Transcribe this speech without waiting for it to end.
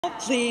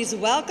Please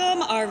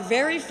welcome our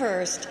very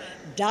first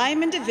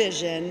Diamond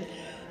Division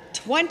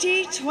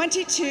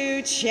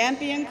 2022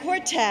 Champion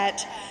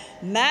Quartet,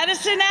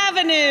 Madison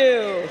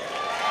Avenue.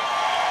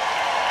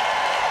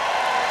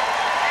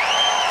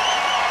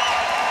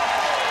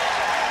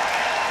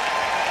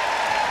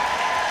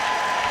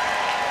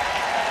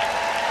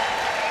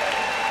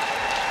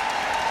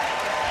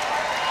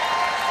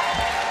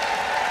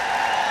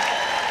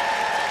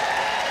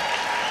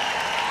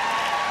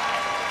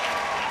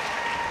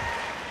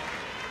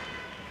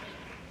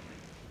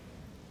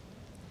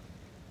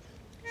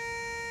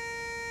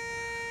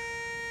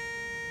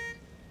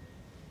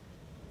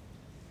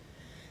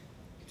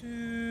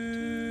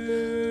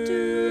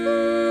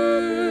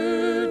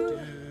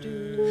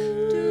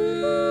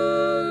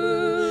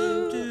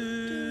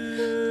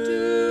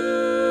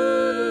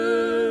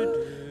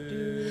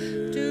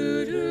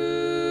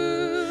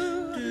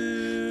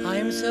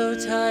 I'm so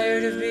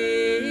tired of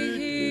being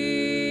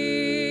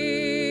here,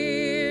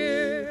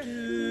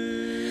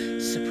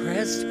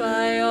 suppressed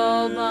by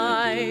all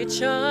my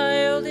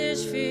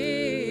childish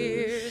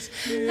fears,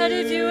 that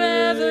if you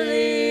ever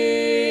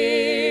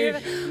leave,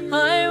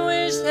 I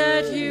wish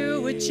that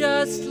you would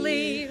just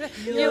leave.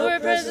 Your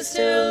presence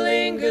still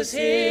lingers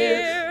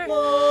here,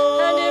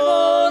 and if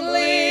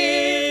only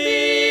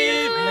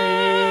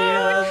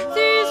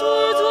these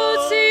wounds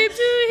won't seem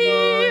to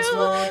heal.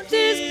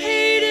 This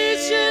pain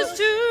is just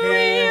too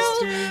real.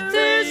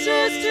 There's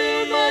just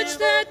too much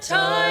that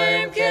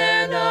time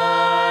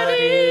cannot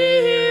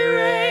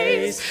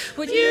erase.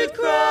 When you'd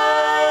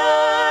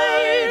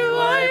cry and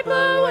wipe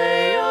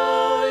away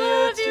all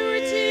of your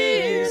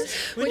tears,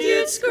 when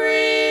you'd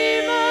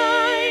scream,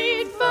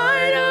 I'd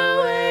fight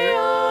away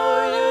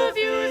all of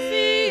your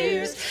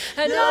fears.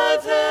 And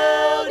I've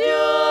held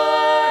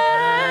your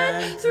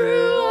hand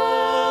through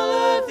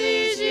all of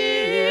these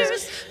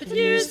years, but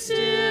you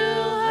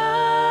still have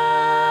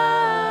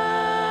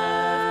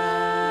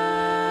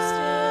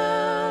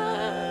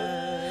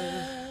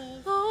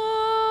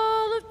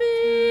all of me.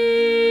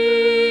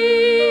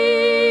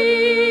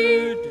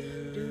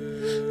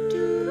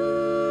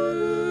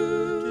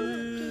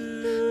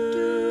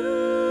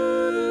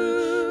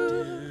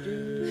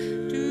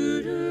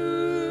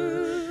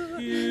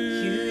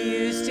 You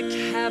used to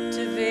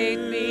captivate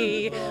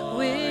me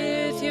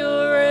with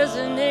your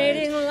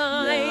resonating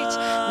light.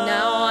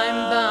 Now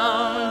I'm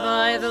bound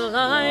by the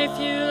life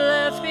you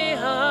left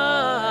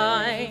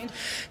behind.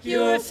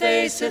 Your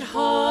face, it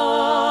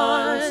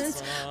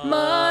haunts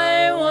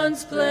my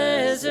once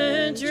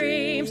pleasant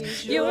dreams.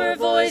 Your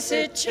voice,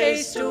 it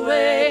chased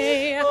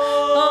away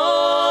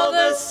all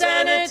the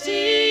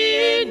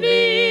sanity in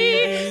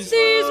me.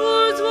 These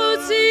wounds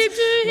won't seem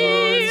to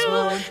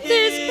heal.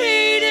 This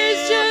pain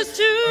is just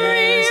too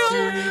real.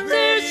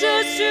 There's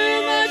just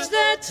too much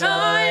that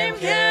time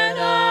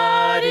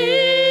cannot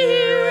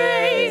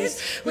erase.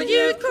 When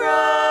you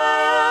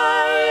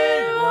cry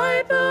and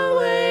wipe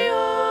away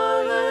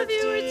all of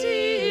your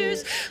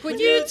tears, when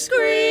you'd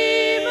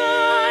scream,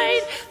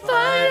 I'd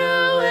fight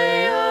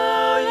away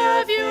all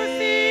of your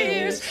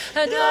fears.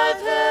 And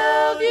I've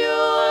held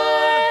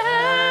your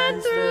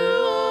hand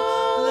through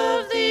all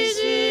of these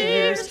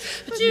years,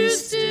 but you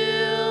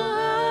still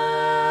have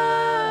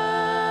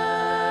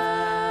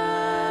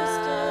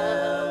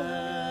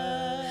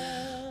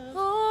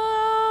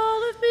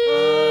all of me.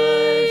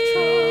 I've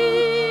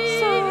tried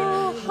so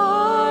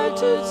hard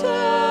to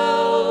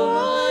tell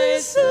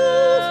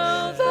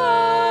myself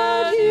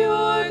that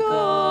you're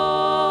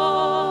gone,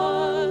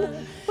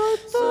 but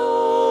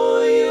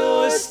though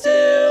you're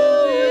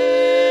still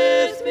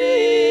with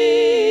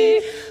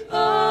me,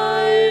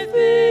 I've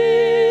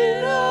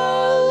been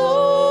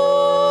alone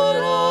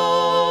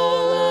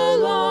all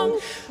along.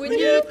 When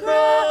you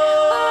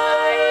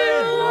cry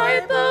and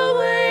wipe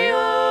away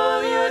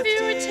all of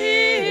your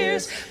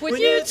tears, when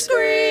you'd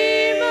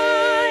scream,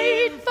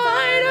 I'd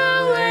fight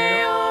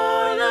away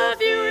all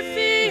of your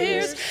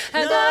fears.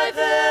 And I've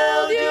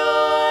held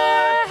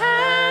your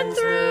hand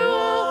through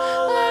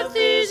all of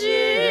these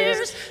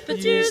years, but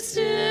you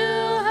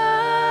still have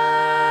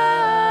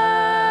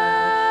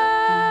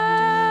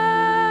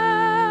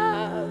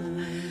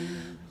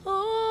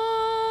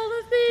all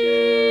of me.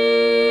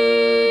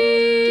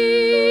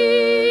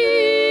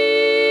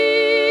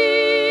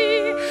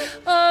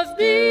 Of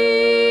me.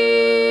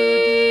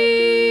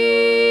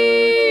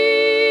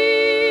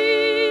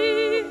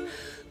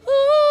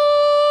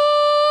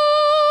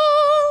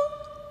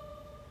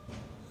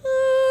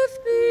 All of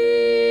me.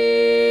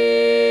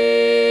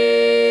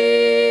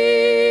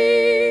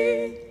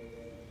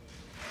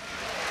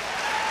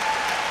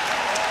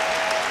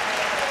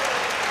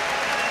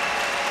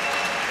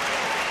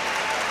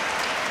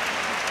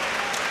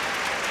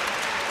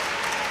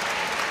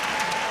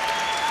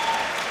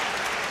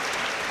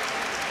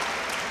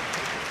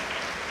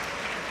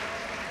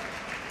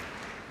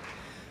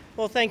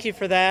 Well, thank you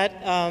for that.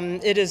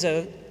 It is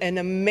an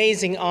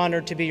amazing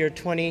honor to be your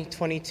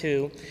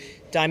 2022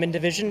 Diamond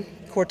Division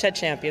Quartet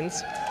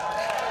Champions.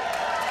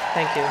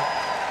 Thank you.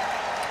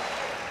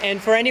 And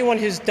for anyone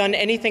who's done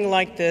anything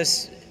like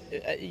this,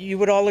 you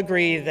would all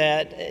agree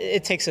that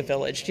it takes a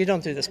village. You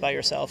don't do this by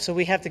yourself. So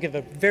we have to give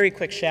a very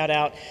quick shout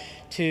out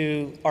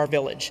to our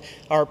village.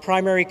 Our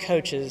primary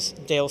coaches,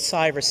 Dale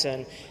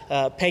Syverson,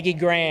 Peggy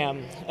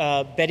Graham,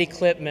 Betty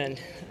Clipman,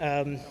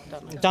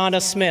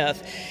 Donna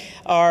Smith,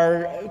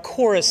 our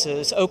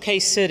choruses, OK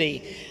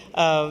City,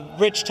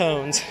 Rich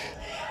Tones.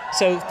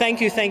 So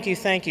thank you, thank you,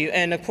 thank you.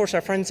 And of course, our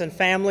friends and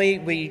family,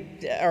 we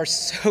are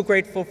so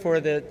grateful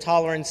for the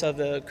tolerance of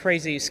the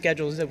crazy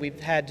schedules that we've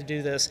had to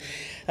do this,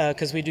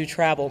 because we do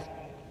travel.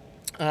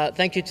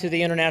 Thank you to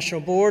the International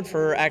Board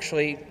for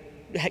actually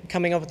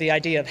coming up with the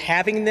idea of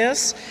having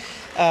this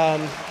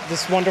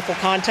wonderful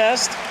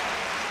contest.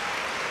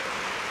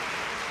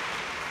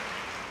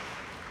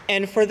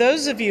 And for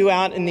those of you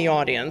out in the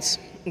audience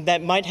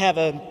that might have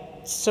a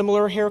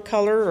similar hair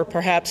color or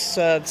perhaps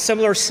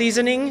similar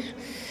seasoning,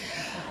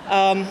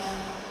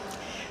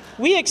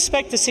 we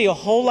expect to see a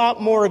whole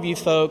lot more of you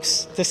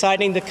folks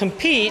deciding to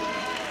compete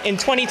in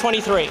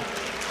 2023.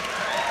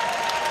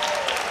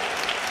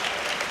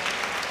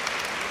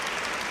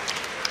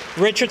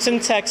 Richardson,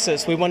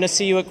 Texas, we want to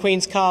see you at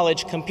Queens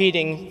College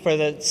competing for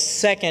the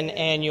 2nd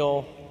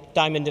annual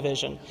Diamond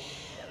Division.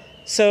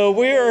 So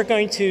we're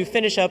going to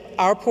finish up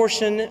our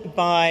portion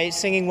by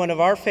singing one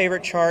of our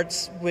favorite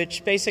charts,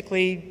 which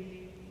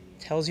basically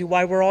tells you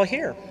why we're all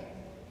here.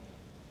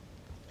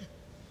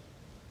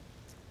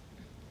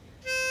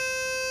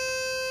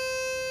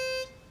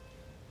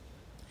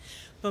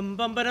 Bum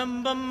bum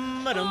ba-dum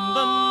bum ba-dum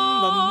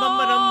bum bum bum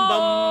ba-dum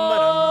bum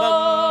ba-dum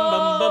bum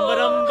bum bum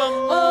ba-dum bum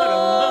ba-dum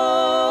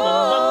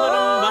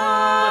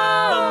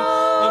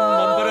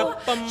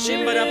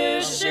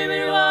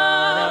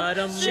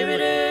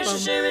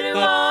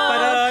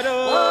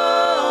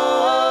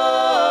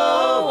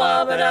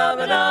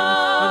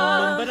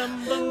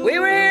we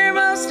were here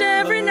most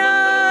every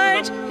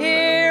night,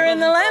 here in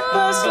the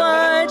lamppost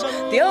light.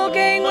 The old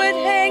gang would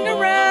hang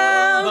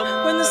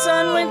around when the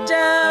sun went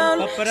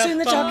down. Soon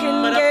the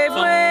talking gave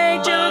way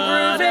to a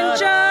groove and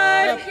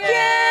jive.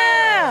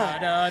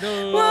 Yeah!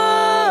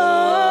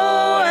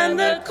 Whoa! And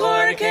the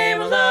corner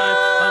came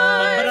alive.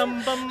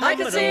 I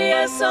can see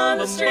us on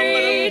the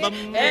street.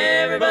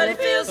 Everybody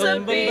feels the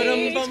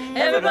beat.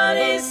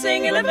 Everybody's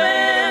singing a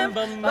vamp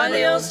by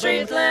the old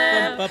street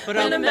lamp.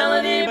 When the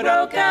melody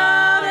broke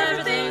out,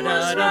 everything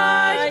was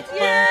right.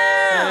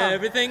 Yeah,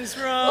 everything's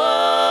right.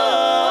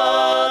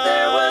 Oh,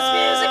 there was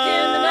music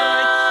in the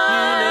night.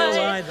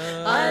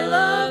 I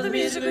love the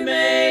music we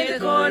made, the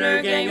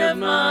corner gang of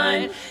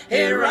mine.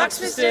 It rocks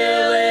me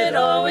still, it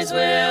always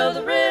will.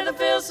 The rhythm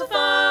feels so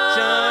fine.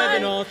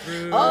 Jiving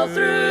all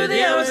through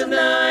the hours of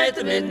night,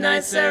 the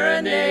midnight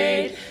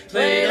serenade.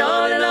 Played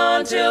on and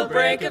on till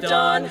break of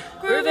dawn,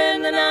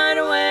 grooving the night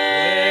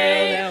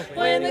away.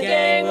 When the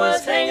gang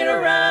was hanging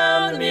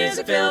around, the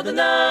music filled the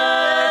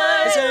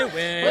night.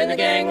 When the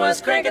gang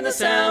was cranking the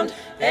sound,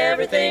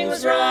 everything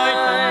was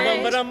right.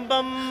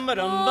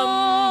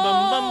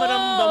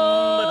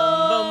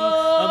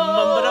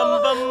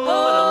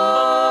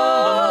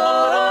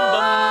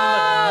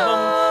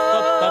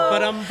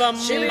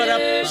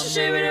 Shoo-be-doo,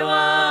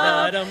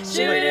 shoo-be-doo-wah,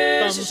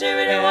 shoo-be-doo,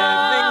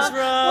 shoo-be-doo-wah.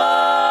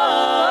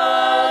 Whoa,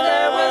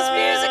 there was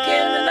music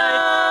in the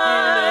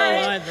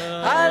night.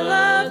 I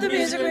love the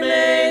music we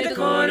made, the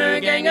corner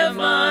gang of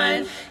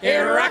mine. It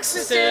rocks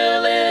me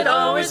still, it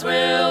always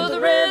will. The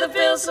rhythm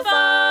feels so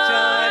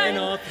fine.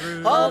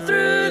 All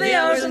through the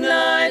hours of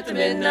night, the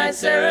midnight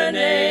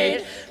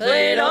serenade.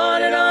 Played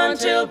on and on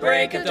till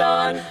break of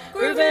dawn,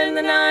 grooving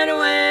the night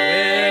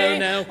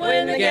away.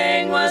 When the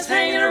gang was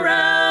hanging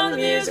around, the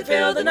music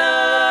filled the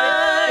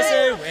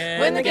night.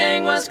 When the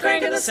gang was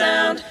cranking the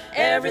sound,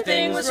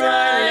 everything was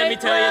right. Let me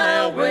tell you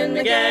now. When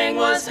the gang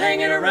was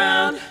hanging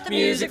around, the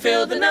music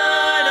filled the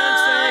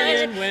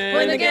night.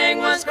 When the gang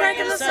was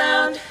cranking the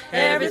sound,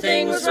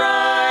 everything was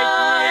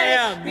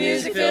right.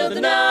 Music filled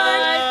the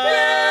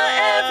night.